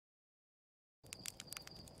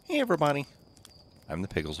Hey everybody, I'm the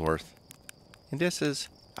Pigglesworth, and this is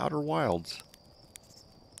Outer Wilds.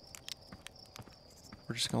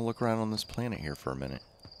 We're just going to look around on this planet here for a minute.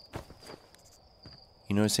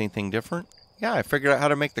 You notice anything different? Yeah, I figured out how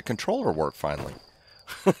to make the controller work finally.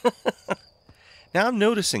 Now I'm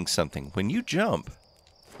noticing something. When you jump,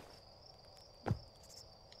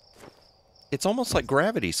 it's almost like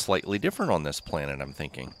gravity's slightly different on this planet, I'm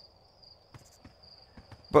thinking.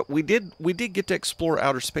 But we did get to explore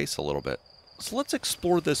outer space a little bit. So let's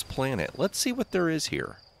explore this planet. Let's see what there is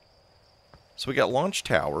here. So we got launch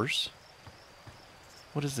towers.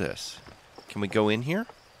 What is this? Can we go in here?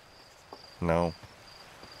 No.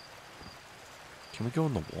 Can we go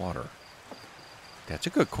in the water? That's a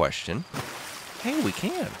good question. Hey, we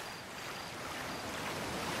can.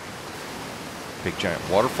 Big giant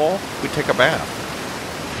waterfall? We take a bath.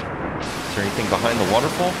 Is there anything behind the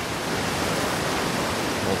waterfall?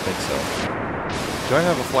 I don't think so. Do I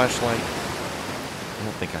have a flashlight? I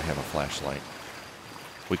don't think I have a flashlight.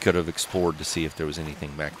 We could have explored to see if there was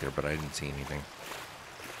anything back there, but I didn't see anything.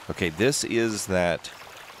 Okay, this is that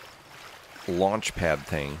launch pad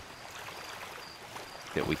thing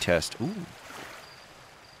that we test. Ooh.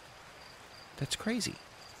 That's crazy.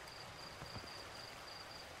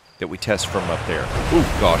 That we test from up there. Ooh,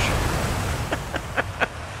 gosh.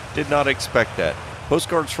 Did not expect that.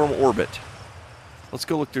 Postcards from orbit. Let's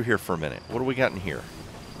go look through here for a minute. What do we got in here?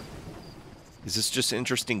 Is this just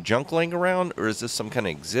interesting junk laying around, or is this some kind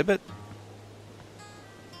of exhibit?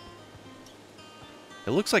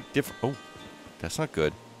 It looks like different... Oh, that's not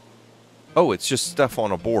good. Oh, it's just stuff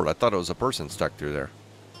on a board. I thought it was a person stuck through there.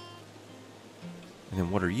 And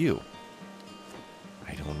then what are you?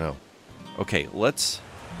 I don't know. Okay, let's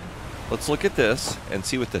look at this and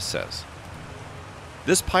see what this says.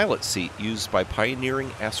 This pilot seat used by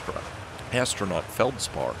pioneering astronaut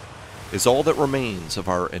Feldspar is all that remains of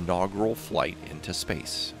our inaugural flight into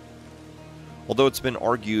space. Although it's been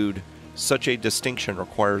argued such a distinction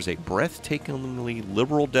requires a breathtakingly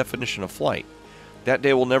liberal definition of flight, that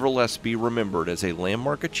day will nevertheless be remembered as a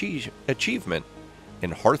landmark achievement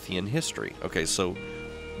in Hearthian history. Okay, so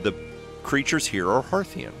the creatures here are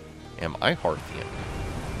Hearthian. Am I Hearthian?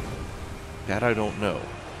 That I don't know.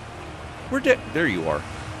 There you are.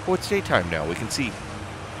 Oh, it's daytime now. We can see.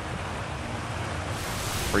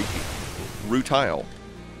 Freaky. Rutile.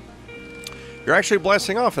 You're actually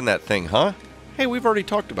blasting off in that thing, huh? Hey, we've already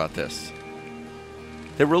talked about this.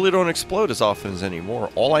 They really don't explode as often as anymore.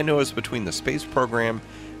 All I know is between the space program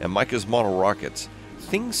and Micah's model rockets,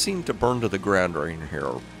 things seem to burn to the ground right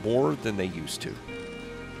here more than they used to.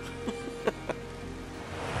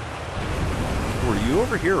 Were you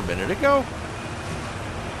over here a minute ago?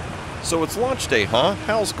 So it's launch day, huh?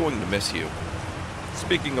 Hal's going to miss you.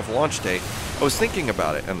 Speaking of launch day, I was thinking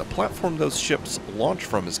about it, and the platform those ships launch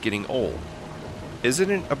from is getting old. Isn't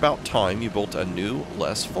it about time you built a new,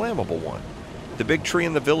 less flammable one? The big tree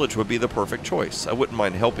in the village would be the perfect choice. I wouldn't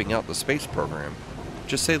mind helping out the space program.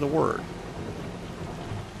 Just say the word.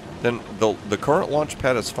 Then the current launch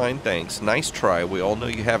pad is fine, thanks. Nice try. We all know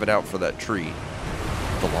you have it out for that tree.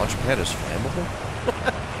 The launch pad is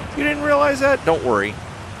flammable? You didn't realize that? Don't worry.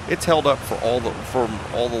 It's held up for all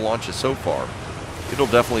the launches so far. It'll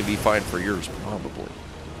definitely be fine for yours, probably.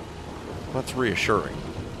 That's reassuring.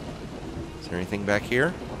 Is there anything back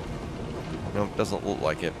here? No, it doesn't look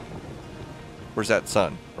like it. Where's that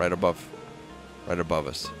sun? Right above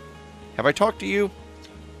us. Have I talked to you?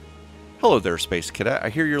 Hello there, Space Cadet. I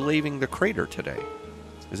hear you're leaving the crater today.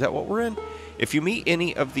 Is that what we're in? If you meet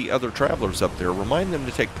any of the other travelers up there, remind them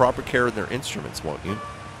to take proper care of their instruments, won't you?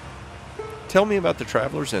 Tell me about the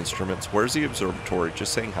travelers' instruments. Where's the observatory?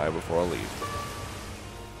 Just saying hi before I leave.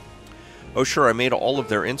 Oh, sure, I made all of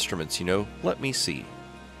their instruments, you know. Let me see.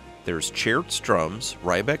 There's Chert's drums,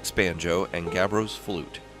 Rybek's banjo, and Gabro's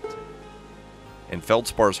flute. And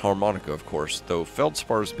Feldspar's harmonica, of course, though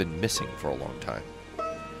Feldspar's been missing for a long time.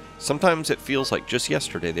 Sometimes it feels like just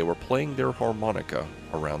yesterday they were playing their harmonica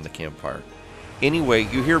around the campfire. Anyway,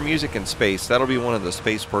 you hear music in space, that'll be one of the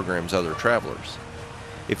space program's other travelers.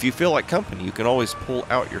 If you feel like company, you can always pull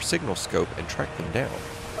out your signal scope and track them down.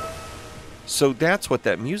 So that's what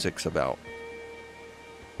that music's about.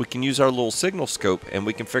 We can use our little signal scope and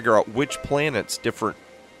we can figure out which planets different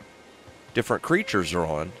creatures are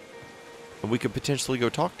on, and we could potentially go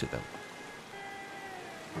talk to them.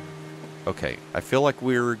 Okay, I feel like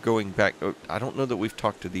we're going back. I don't know that we've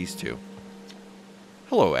talked to these two.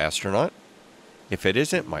 Hello, astronaut. If it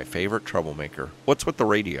isn't my favorite troublemaker, what's with the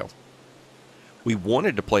radio? We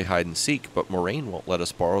wanted to play hide and seek, but Moraine won't let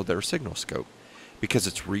us borrow their signal scope because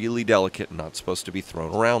it's really delicate and not supposed to be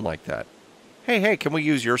thrown around like that. Hey, can we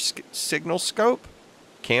use your signal scope?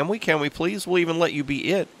 Can we? Can we please? We'll even let you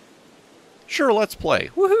be it. Sure, let's play.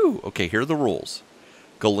 Woohoo! Okay, here are the rules.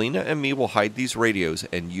 Galena and me will hide these radios,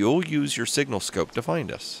 and you'll use your signal scope to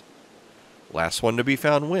find us. Last one to be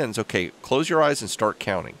found wins. Okay, close your eyes and start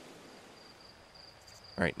counting.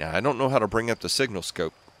 All right, now I don't know how to bring up the signal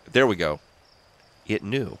scope. There we go. It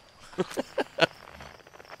knew.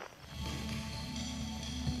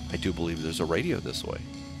 I do believe there's a radio this way.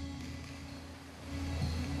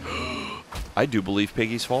 I do believe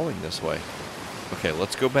Piggy's falling this way. Okay,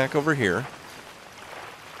 let's go back over here.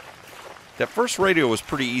 That first radio was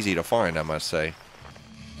pretty easy to find, I must say.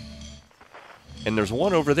 And there's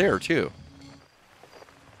one over there, too.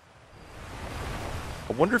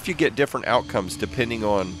 I wonder if you get different outcomes depending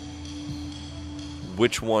on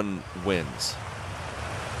which one wins.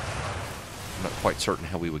 I'm not quite certain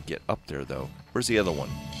how we would get up there, though. Where's the other one?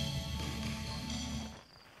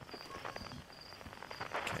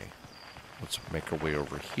 Okay. Let's make our way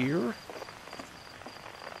over here.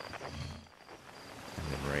 And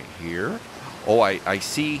then right here. Oh, I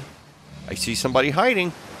see somebody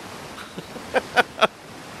hiding.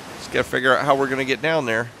 Just gotta figure out how we're gonna get down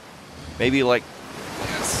there. Maybe like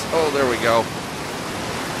this. Oh, there we go.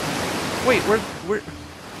 Wait, where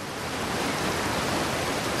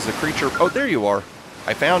is the creature? Oh, there you are.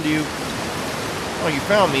 I found you. Oh, you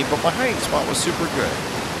found me, but my hiding spot was super good.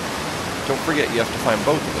 Don't forget, you have to find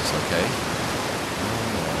both of us, okay?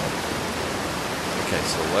 Okay,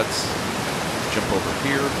 so let's jump over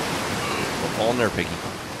here. We'll fall in there, Piggy.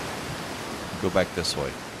 Go back this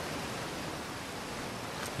way.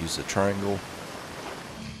 Use the triangle.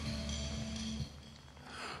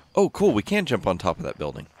 Oh, cool. We can jump on top of that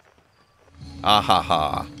building. Ah ha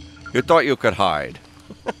ha. You thought you could hide.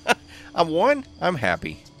 I'm one. I'm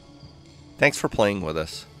happy. Thanks for playing with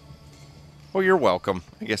us. Oh, you're welcome.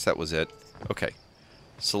 I guess that was it. Okay.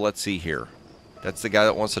 So let's see here. That's the guy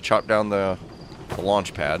that wants to chop down the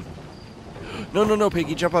launch pad. No, no, no,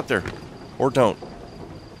 Piggy. Jump up there. Or don't.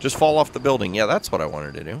 Just fall off the building. Yeah, that's what I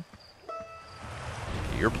wanted to do.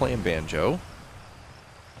 You're playing banjo.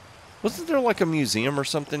 Wasn't there like a museum or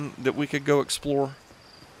something that we could go explore?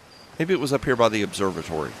 Maybe it was up here by the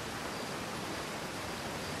observatory.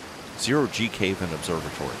 Zero G Cave and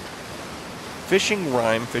Observatory. Fishing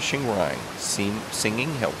rhyme,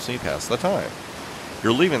 singing helps me pass the time.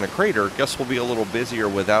 You're leaving the crater, guess we'll be a little busier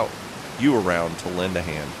without you around to lend a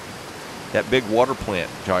hand. That big water plant,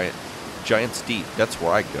 Giant's Deep, that's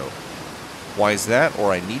where I go. Why is that?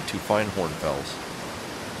 Or I need to find Hornfells.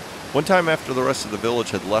 One time after the rest of the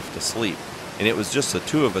village had left to sleep, and it was just the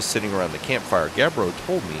two of us sitting around the campfire, Gabbro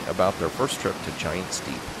told me about their first trip to Giant's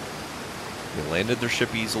Deep. They landed their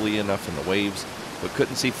ship easily enough in the waves, but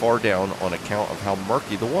couldn't see far down on account of how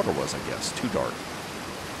murky the water was, I guess. Too dark.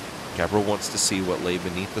 Gabbro wants to see what lay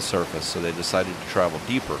beneath the surface, so they decided to travel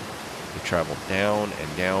deeper. They traveled down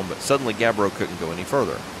and down, but suddenly Gabbro couldn't go any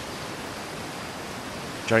further.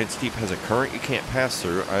 Giant's Deep has a current you can't pass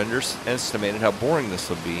through. I underestimated how boring this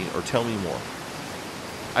would be, or tell me more.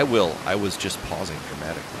 I will. I was just pausing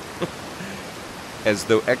dramatically. As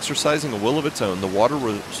though exercising a will of its own, the water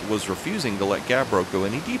was refusing to let Gabbro go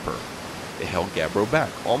any deeper. It held Gabbro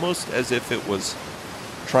back, almost as if it was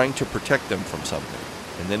trying to protect them from something.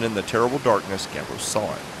 And then in the terrible darkness, Gabbro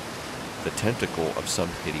saw it. The tentacle of some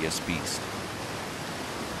hideous beast.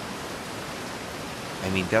 I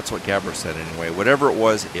mean, that's what Gabbro said anyway. Whatever it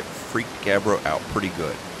was, it freaked Gabbro out pretty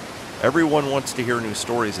good. Everyone wants to hear new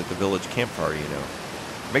stories at the village campfire, you know.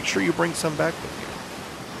 Make sure you bring some back with you.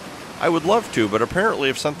 I would love to, but apparently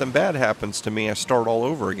if something bad happens to me, I start all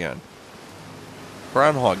over again.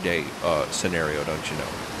 Groundhog Day scenario, don't you know?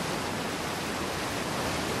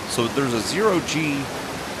 So there's a zero-G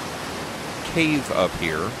cave up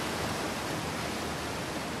here.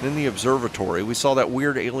 And in the observatory, we saw that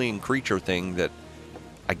weird alien creature thing that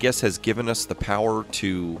I guess has given us the power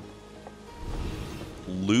to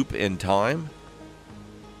loop in time.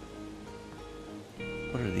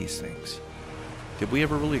 What are these things? Did we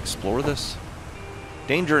ever really explore this?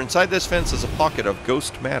 Danger! Inside this fence is a pocket of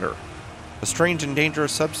ghost matter. A strange and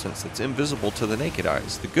dangerous substance that's invisible to the naked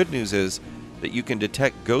eyes. The good news is that you can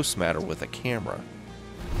detect ghost matter with a camera.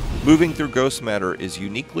 Moving through ghost matter is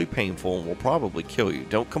uniquely painful and will probably kill you.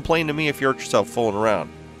 Don't complain to me if you hurt yourself fooling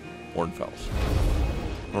around. Hornfells.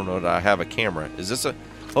 I don't know that I have a camera. Is this a...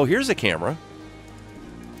 Oh, here's a camera.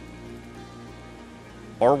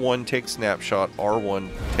 R1 take snapshot. R1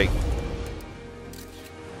 take...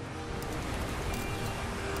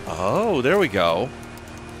 Oh, there we go.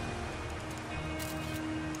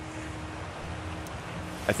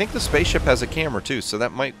 I think the spaceship has a camera too, so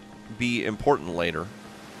that might be important later.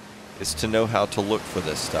 Is to know how to look for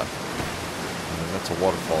this stuff. That's a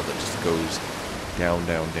waterfall that just goes down,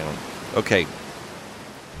 down, down. Okay.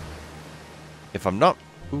 If I'm not...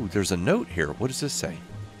 Ooh, there's a note here. What does this say?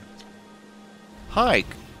 Hi.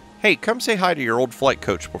 Hey, come say hi to your old flight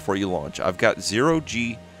coach before you launch. I've got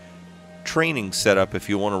 0G training set up if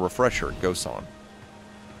you want a refresher at Gosan.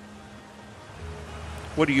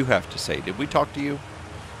 What do you have to say? Did we talk to you?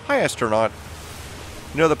 Hi, astronaut.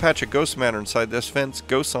 You know the patch of ghost matter inside this fence?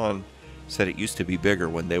 Gosan said it used to be bigger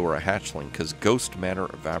when they were a hatchling because ghost matter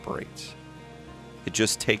evaporates. It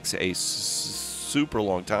just takes a super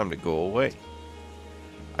long time to go away.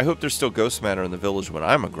 I hope there's still ghost matter in the village when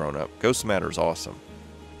I'm a grown-up. Ghost matter's awesome.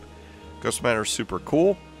 Ghost matter's super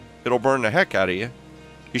cool. It'll burn the heck out of you.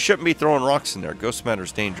 You shouldn't be throwing rocks in there. Ghost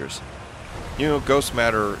matter's dangerous. You know, ghost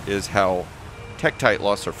matter is how Tektite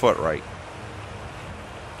lost her foot, right?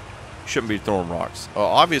 You shouldn't be throwing rocks.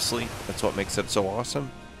 Obviously, that's what makes it so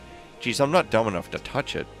awesome. Geez, I'm not dumb enough to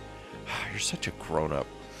touch it. You're such a grown-up.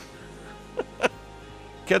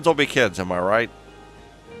 Kids will be kids, am I right?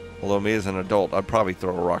 Although me as an adult, I'd probably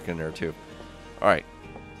throw a rock in there too. Alright.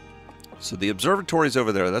 So the observatory's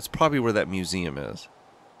over there. That's probably where that museum is.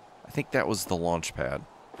 I think that was the launch pad.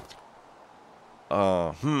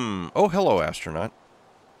 Oh, hello, astronaut.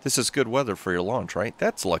 This is good weather for your launch, right?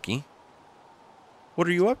 That's lucky. What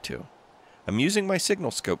are you up to? I'm using my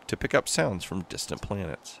signal scope to pick up sounds from distant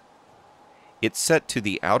planets. It's set to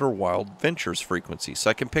the Outer Wild Ventures frequency,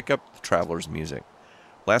 so I can pick up the traveler's music.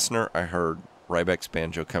 Last night I heard Rybeck's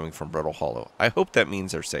banjo coming from Brittle Hollow. I hope that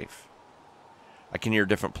means they're safe. I can hear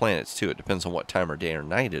different planets, too. It depends on what time of day or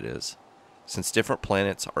night it is, since different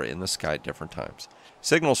planets are in the sky at different times.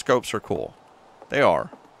 Signal scopes are cool. They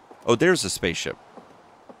are. Oh, there's a spaceship.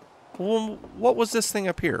 Well, what was this thing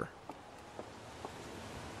up here?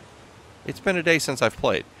 It's been a day since I've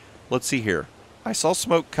played. Let's see here. I saw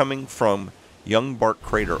smoke coming from Young Bark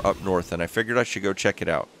Crater up north, and I figured I should go check it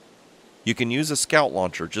out. You can use a scout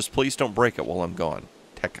launcher, just please don't break it while I'm gone.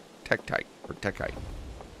 Tektite. What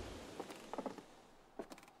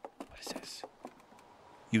is this?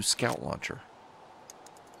 Use scout launcher.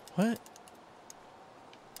 What?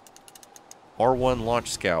 R1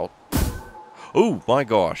 launch scout. Oh my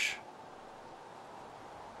gosh.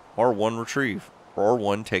 R1 retrieve.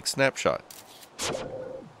 R1 take snapshot.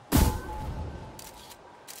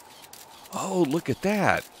 Oh, look at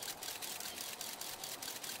that.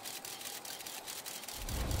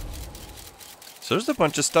 So there's a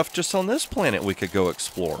bunch of stuff just on this planet we could go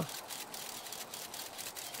explore.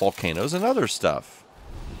 Volcanoes and other stuff.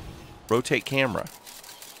 Rotate camera.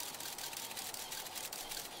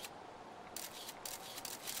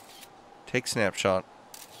 Take snapshot.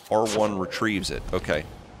 R1 retrieves it. Okay.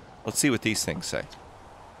 Let's see what these things say.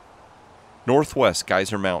 Northwest,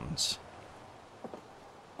 Geyser Mountains.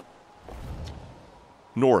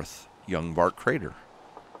 North, Young Bark Crater.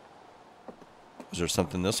 Is there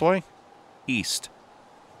something this way? East,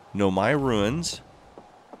 Nomai Ruins.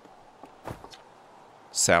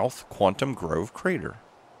 South, Quantum Grove Crater.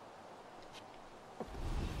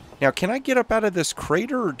 Now, can I get up out of this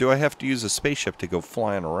crater, or do I have to use a spaceship to go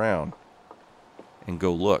flying around and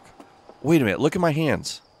go look? Wait a minute, look at my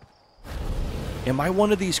hands. Am I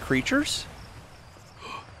one of these creatures?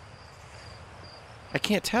 I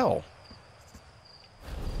can't tell.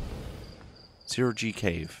 0G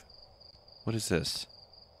Cave. What is this?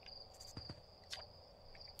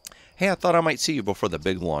 Hey, I thought I might see you before the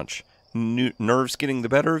big launch. Nerves getting the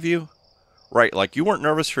better of you? Right, like you weren't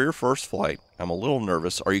nervous for your first flight. I'm a little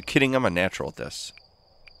nervous. Are you kidding? I'm a natural at this.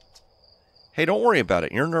 Hey, don't worry about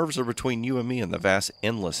it. Your nerves are between you and me and the vast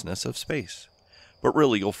endlessness of space. But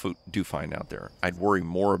really, you'll do fine out there. I'd worry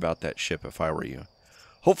more about that ship if I were you.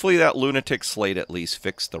 Hopefully that lunatic Slate at least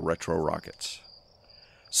fixed the retro rockets.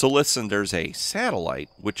 So listen, there's a satellite,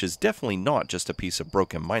 which is definitely not just a piece of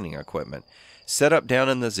broken mining equipment, set up down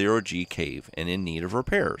in the 0G cave and in need of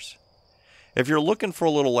repairs. If you're looking for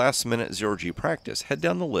a little last-minute 0G practice, head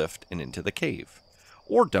down the lift and into the cave.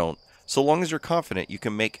 Or don't, so long as you're confident you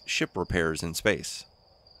can make ship repairs in space.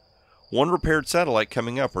 One repaired satellite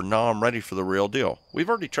coming up, or nah, I'm ready for the real deal. We've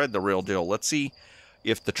already tried the real deal. Let's see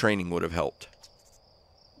if the training would have helped.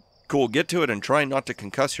 Cool, get to it and try not to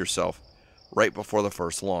concuss yourself right before the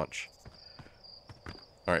first launch.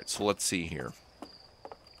 Alright, so let's see here.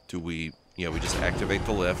 Do we... yeah, we just activate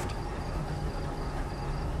the lift.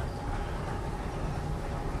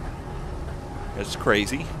 It's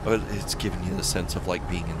crazy, but it's giving you the sense of like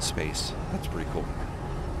being in space. That's pretty cool.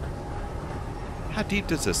 How deep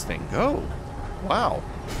does this thing go? Wow.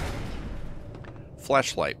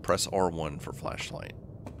 Flashlight. Press R1 for flashlight.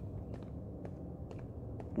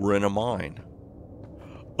 We're in a mine.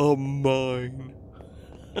 A mine.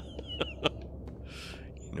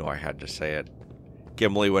 Knew I had to say it.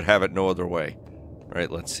 Gimli would have it no other way. Alright,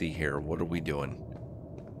 let's see here. What are we doing?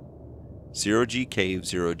 0G cave,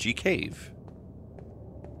 0G cave.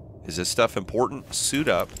 Is this stuff important? Suit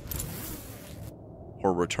up.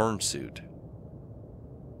 Or return suit.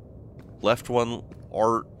 Left one,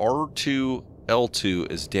 R2,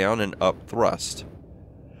 L2 is down and up thrust.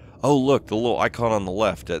 Oh, look, the little icon on the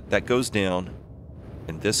left. That goes down,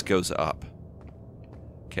 and this goes up.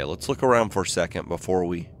 Okay, let's look around for a second before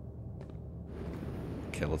we...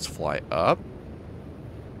 Okay, let's fly up.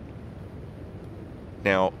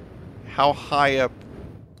 Now, how high up...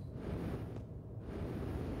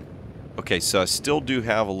 Okay, so I still do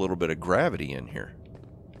have a little bit of gravity in here.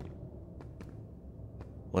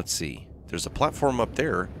 Let's see. There's a platform up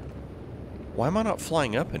there. Why am I not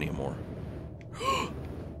flying up anymore?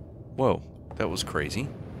 Whoa, that was crazy.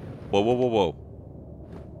 Whoa, whoa, whoa, whoa.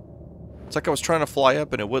 It's like I was trying to fly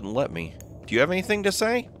up and it wouldn't let me. Do you have anything to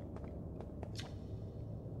say?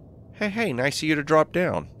 Hey, hey, nice of you to drop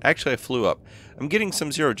down. Actually, I flew up. I'm getting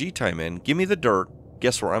some 0G time in. Give me the dirt.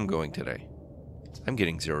 Guess where I'm going today? I'm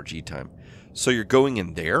getting 0G time. So you're going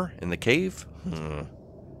in there? In the cave?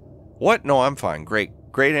 What? No, I'm fine. Great.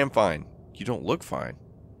 Great, I'm fine. You don't look fine.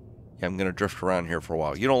 Yeah, I'm going to drift around here for a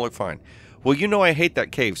while. You don't look fine. Well, you know I hate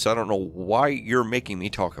that cave, so I don't know why you're making me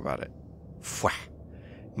talk about it. Pwah.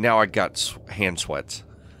 Now I got hand sweats.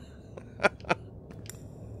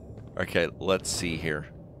 Okay, let's see here.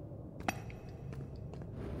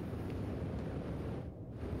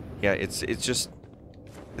 Yeah, it's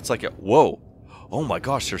like a... Whoa. Oh my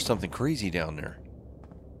gosh, there's something crazy down there.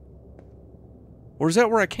 Or is that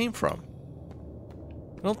where I came from?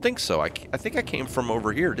 I don't think so. I think I came from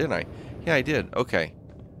over here, didn't I? Yeah, I did. Okay.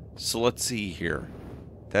 So let's see here.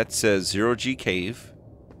 That says 0G cave.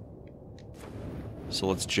 So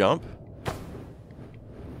let's jump.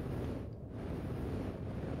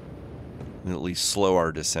 And at least slow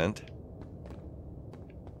our descent.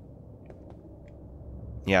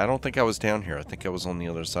 Yeah, I don't think I was down here. I think I was on the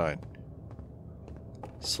other side.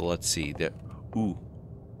 So let's see. Ooh.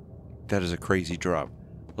 That is a crazy drop.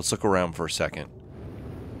 Let's look around for a second.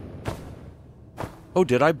 Oh,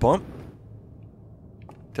 did I bump?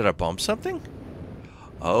 Did I bump something?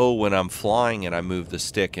 Oh, when I'm flying and I move the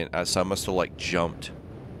stick, and so I must have like jumped.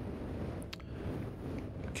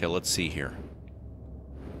 Okay, let's see here.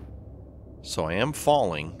 So I am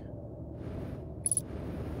falling.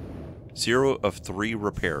 0 of 3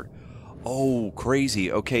 repaired. Oh,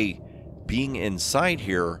 crazy. Okay, being inside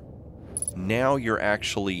here, now you're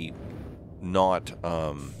actually not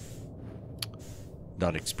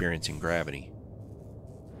experiencing gravity.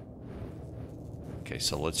 Okay,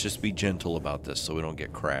 so let's just be gentle about this so we don't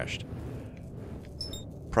get crashed.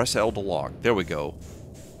 Press L to lock. There we go.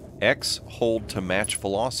 X, hold to match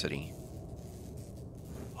velocity.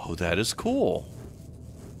 Oh, that is cool.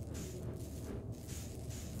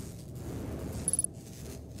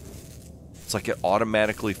 It's like it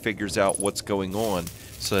automatically figures out what's going on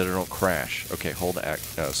so that it don't crash. Okay, hold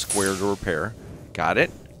square to repair. Got it.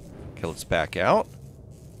 Okay, let's back out.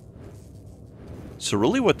 So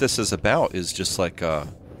really what this is about is just like,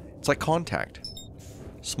 it's like contact.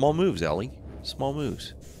 Small moves, Ellie. Small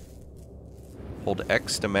moves. Hold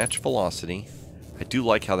X to match velocity. I do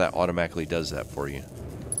like how that automatically does that for you.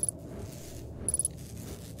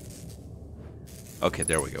 Okay,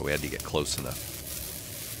 there we go. We had to get close enough.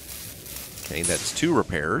 Okay, that's 2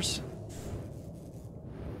 repairs.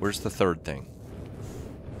 Where's the third thing?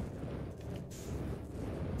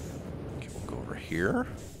 Okay, we'll go over here.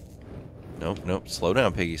 Nope, nope. Slow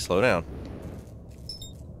down, Piggy. Slow down.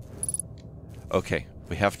 Okay,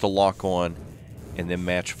 we have to lock on and then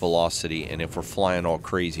match velocity, and if we're flying all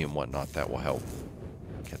crazy and whatnot, that will help.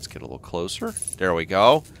 Okay, let's get a little closer. There we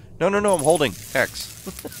go. No, no, no, I'm holding X.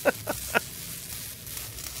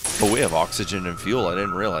 Oh, we have oxygen and fuel. I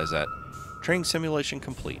didn't realize that. Training simulation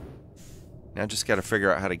complete. Now I just got to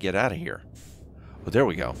figure out how to get out of here. Oh, there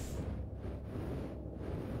we go.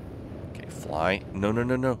 Okay, fly. No, no,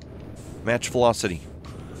 no, no. Match velocity.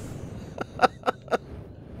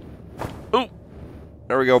 Ooh!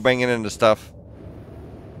 There we go, banging into stuff.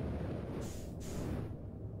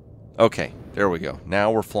 Okay, there we go.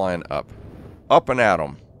 Now we're flying up. Up and at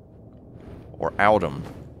 'em. Or out 'em.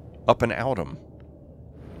 Up and out 'em.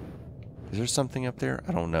 Is there something up there?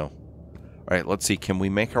 I don't know. Alright, let's see. Can we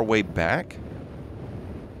make our way back?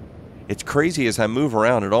 It's crazy as I move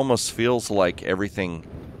around. It almost feels like everything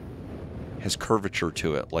has curvature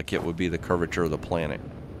to it, like it would be the curvature of the planet.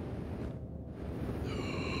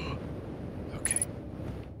 Okay.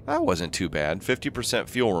 That wasn't too bad. 50%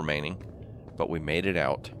 fuel remaining, but we made it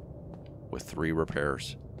out with 3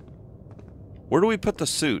 repairs. Where do we put the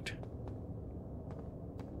suit?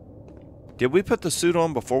 Did we put the suit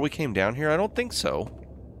on before we came down here? I don't think so.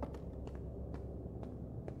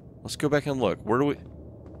 Let's go back and look. Where do we...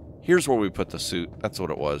 Here's where we put the suit. That's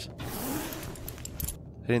what it was.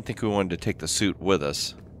 I didn't think we wanted to take the suit with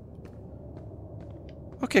us.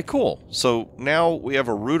 Okay, cool. So now we have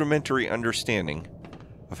a rudimentary understanding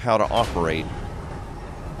of how to operate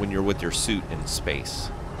when you're with your suit in space.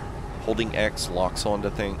 Holding X locks onto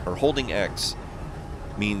things, or holding X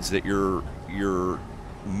means that your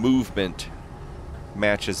movement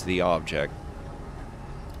matches the object,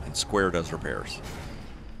 and square does repairs.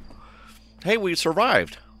 Hey, we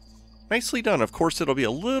survived. Nicely done. Of course, it'll be a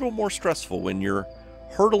little more stressful when you're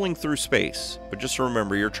hurtling through space, but just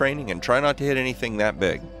remember you're training and try not to hit anything that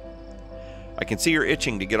big. I can see you're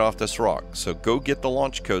itching to get off this rock, so go get the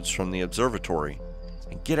launch codes from the observatory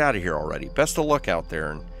and get out of here already. Best of luck out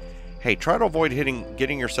there, and hey, try to avoid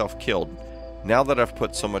getting yourself killed now that I've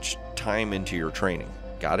put so much time into your training.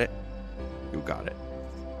 Got it? You got it.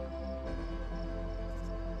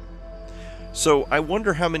 So I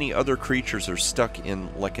wonder how many other creatures are stuck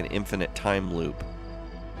in like an infinite time loop.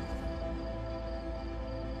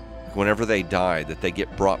 Whenever they die, that they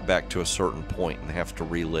get brought back to a certain point and have to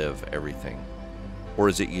relive everything. Or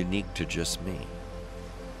is it unique to just me?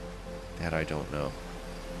 That I don't know.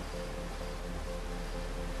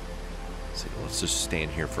 Let's see, let's just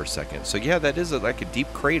stand here for a second. So yeah, that is like a deep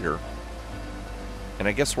crater. And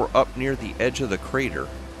I guess we're up near the edge of the crater.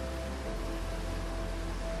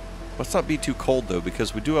 Let's not be too cold though,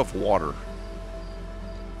 because we do have water.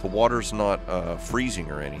 The water's not freezing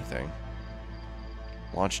or anything.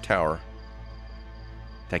 Launch tower.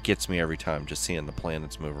 That gets me every time, just seeing the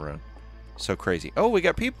planets move around. So crazy. Oh, we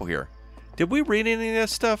got people here. Did we read any of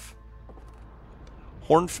this stuff?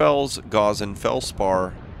 Hornfells, Gauzen,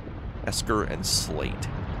 Felspar, Esker, and Slate.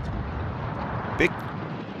 Big...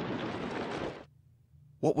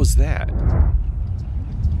 What was that?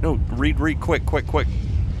 No, read, quick.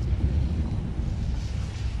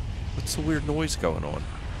 What's the weird noise going on?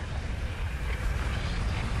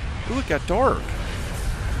 Ooh, it got dark.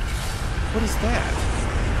 What is that?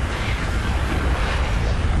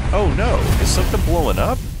 Oh no, is something blowing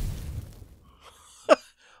up?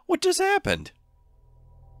 What just happened?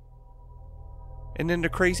 And then the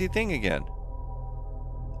crazy thing again.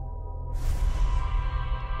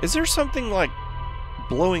 Is there something like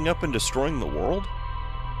blowing up and destroying the world?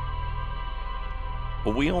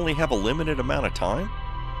 But we only have a limited amount of time?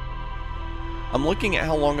 I'm looking at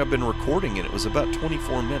how long I've been recording and it was about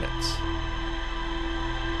 24 minutes.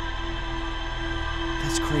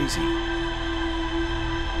 That's crazy.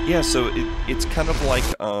 Yeah, so it's kind of like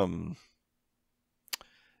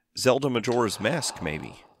Zelda Majora's Mask,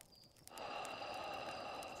 maybe.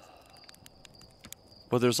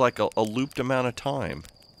 Well, there's like a looped amount of time.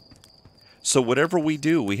 So whatever we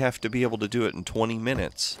do, we have to be able to do it in 20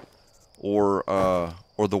 minutes. Or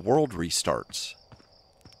the world restarts.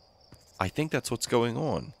 I think that's what's going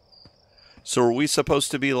on. So are we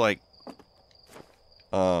supposed to be like...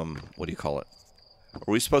 what do you call it?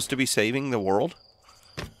 Are we supposed to be saving the world?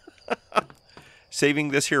 Saving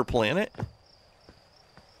this here planet?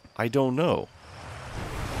 I don't know.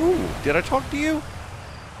 Ooh, did I talk to you?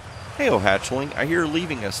 Hey, oh hatchling, I hear you're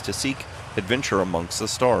leaving us to seek adventure amongst the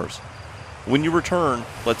stars. When you return,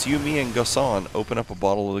 let's you, me, and Gosan open up a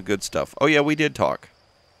bottle of the good stuff. Oh yeah, we did talk.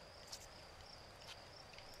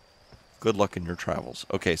 Good luck in your travels.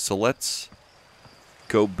 Okay, so let's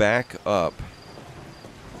go back up.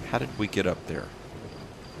 How did we get up there?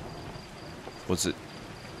 Was it...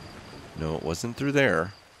 No, it wasn't through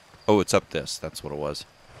there. Oh, it's up this. That's what it was.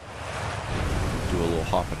 Do a little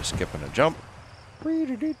hop and a skip and a jump. I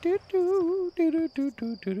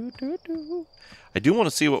do want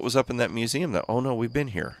to see what was up in that museum, though. Oh, no, we've been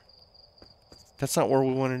here. That's not where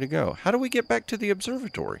we wanted to go. How do we get back to the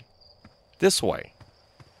observatory? This way.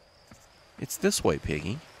 It's this way,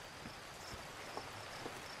 Piggy.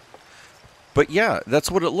 But yeah,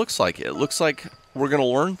 that's what it looks like. It looks like we're going to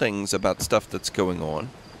learn things about stuff that's going on.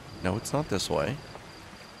 No, it's not this way.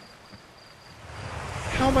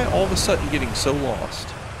 How am I all of a sudden getting so lost?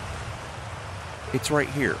 It's right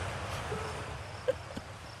here.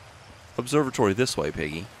 Observatory this way,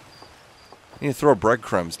 Piggy. I need to throw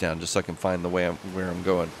breadcrumbs down just so I can find the way where I'm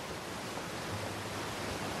going.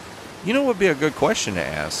 You know what would be a good question to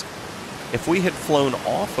ask? If we had flown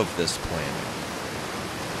off of this planet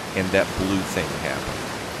and that blue thing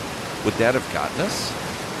happened, would that have gotten us?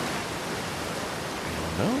 I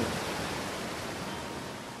don't know.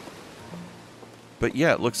 But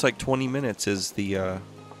yeah, it looks like 20 minutes is the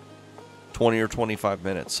 20 or 25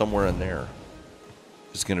 minutes, somewhere in there.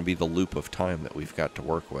 is going to be the loop of time that we've got to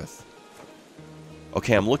work with.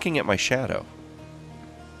 Okay, I'm looking at my shadow.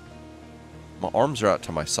 My arms are out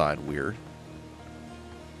to my side. Weird.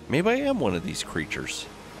 Maybe I am one of these creatures.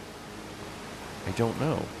 I don't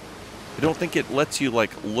know. I don't think it lets you,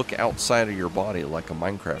 like, look outside of your body like a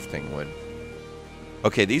Minecraft thing would.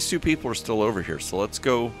 Okay, these two people are still over here, so let's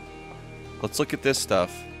go. Let's look at this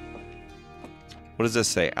stuff. What does this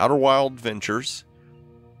say? Outer Wild Ventures.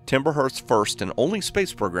 Timberhearth's first and only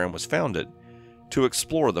space program was founded to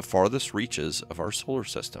explore the farthest reaches of our solar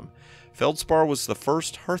system. Feldspar was the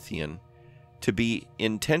first Hearthian to be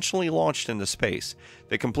intentionally launched into space.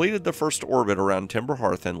 They completed the first orbit around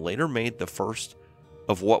Timberhearth and later made the first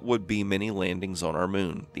of what would be many landings on our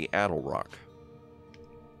moon, the Addle Rock.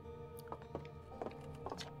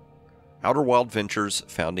 Outer Wild Ventures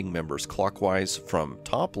founding members clockwise from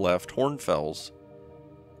top left, Hornfels,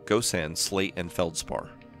 Gosan, Slate, and Feldspar.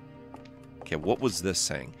 Okay, what was this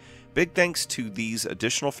saying? Big thanks to these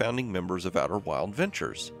additional founding members of Outer Wild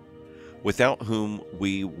Ventures, without whom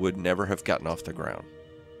we would never have gotten off the ground.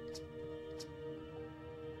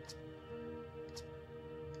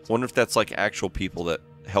 Wonder if that's like actual people that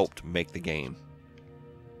helped make the game.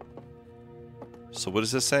 So what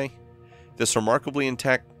does this say? This remarkably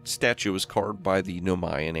intact statue was carved by the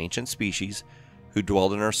Nomai, an ancient species who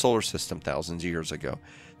dwelled in our solar system thousands of years ago.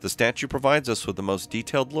 The statue provides us with the most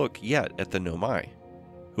detailed look yet at the Nomai,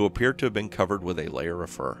 who appear to have been covered with a layer of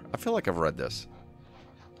fur. I feel like I've read this.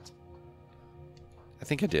 I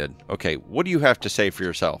think I did. Okay, what do you have to say for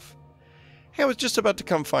yourself? Hey, I was just about to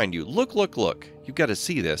come find you. Look, look, look. You've got to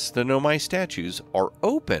see this. The Nomai statues are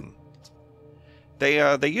open.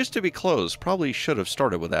 They used to be closed. Probably should have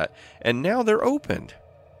started with that. And now they're opened.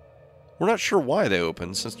 We're not sure why they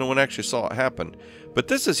opened, since no one actually saw it happen. But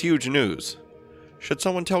this is huge news. Should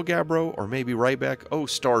someone tell Gabbro, or maybe Ryback? Oh,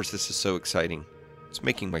 stars, this is so exciting. It's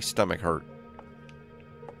making my stomach hurt.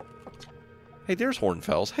 Hey, there's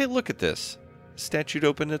Hornfels. Hey, look at this. The statue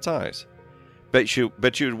opened its eyes. Bet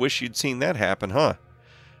you'd wish you'd seen that happen, huh?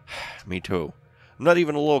 Me too. I'm not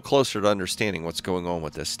even a little closer to understanding what's going on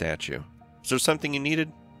with this statue. Is there something you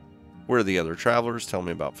needed? Where are the other travelers? Tell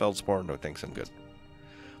me about Feldspar. No thanks, I'm good.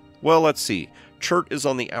 Well, let's see. Chert is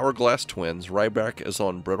on the Hourglass Twins, Ryback is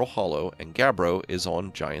on Brittle Hollow, and Gabbro is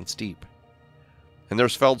on Giant's Deep. And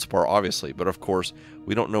there's Feldspar, obviously, but of course,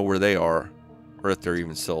 we don't know where they are, or if they're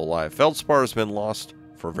even still alive. Feldspar has been lost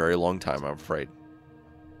for a very long time, I'm afraid.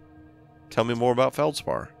 Tell me more about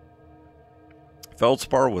Feldspar.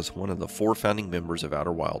 Feldspar was one of the 4 founding members of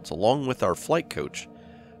Outer Wilds, along with our flight coach,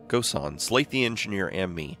 Gosan, Slate the engineer,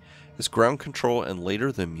 and me, as ground control and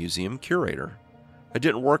later the museum curator. I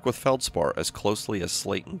didn't work with Feldspar as closely as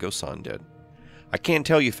Slate and Gosan did. I can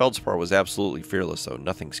tell you Feldspar was absolutely fearless, though.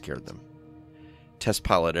 Nothing scared them. Test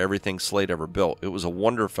pilot everything Slate ever built. It was a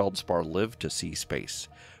wonder Feldspar lived to see space.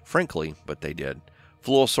 Frankly, but they did.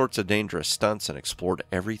 Flew all sorts of dangerous stunts and explored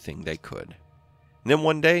everything they could. And then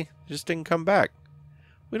one day, they just didn't come back.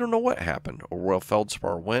 We don't know what happened, or where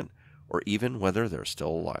Feldspar went, or even whether they're still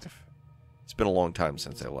alive. It's been a long time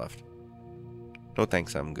since they left. No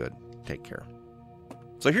thanks, I'm good. Take care.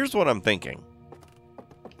 So here's what I'm thinking.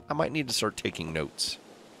 I might need to start taking notes.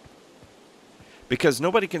 Because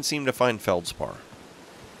nobody can seem to find Feldspar.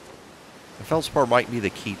 And Feldspar might be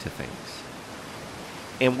the key to things.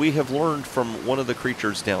 And we have learned from one of the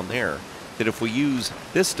creatures down there that if we use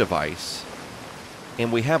this device,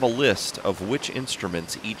 and we have a list of which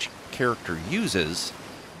instruments each character uses,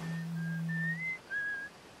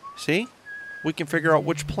 see? We can figure out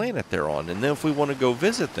which planet they're on. And then if we want to go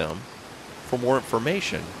visit them for more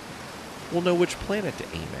information, we'll know which planet to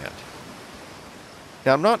aim at.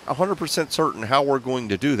 Now, I'm not 100% certain how we're going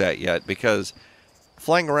to do that yet, because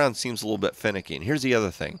flying around seems a little bit finicky. And here's the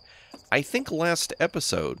other thing. I think last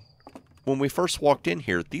episode, when we first walked in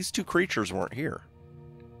here, these 2 creatures weren't here.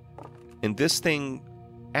 And this thing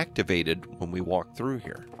activated when we walked through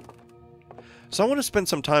here. So I want to spend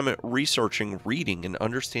some time researching, reading, and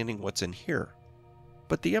understanding what's in here.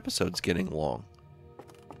 But the episode's getting long.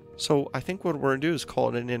 So I think what we're going to do is call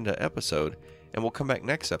it an end to episode, and we'll come back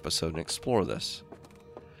next episode and explore this.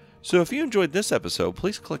 So if you enjoyed this episode,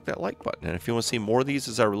 please click that like button. And if you want to see more of these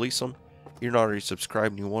as I release them, you're not already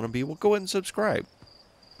subscribed and you want to be, well, go ahead and subscribe.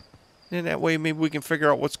 And that way maybe we can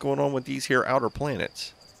figure out what's going on with these here outer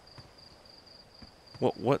planets.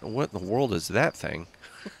 What in the world is that thing?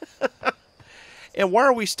 And why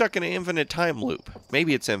are we stuck in an infinite time loop?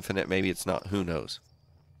 Maybe it's infinite, maybe it's not, who knows.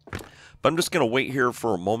 But I'm just going to wait here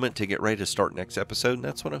for a moment to get ready to start next episode, and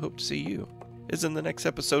that's when I hope to see you, is in the next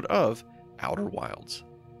episode of Outer Wilds.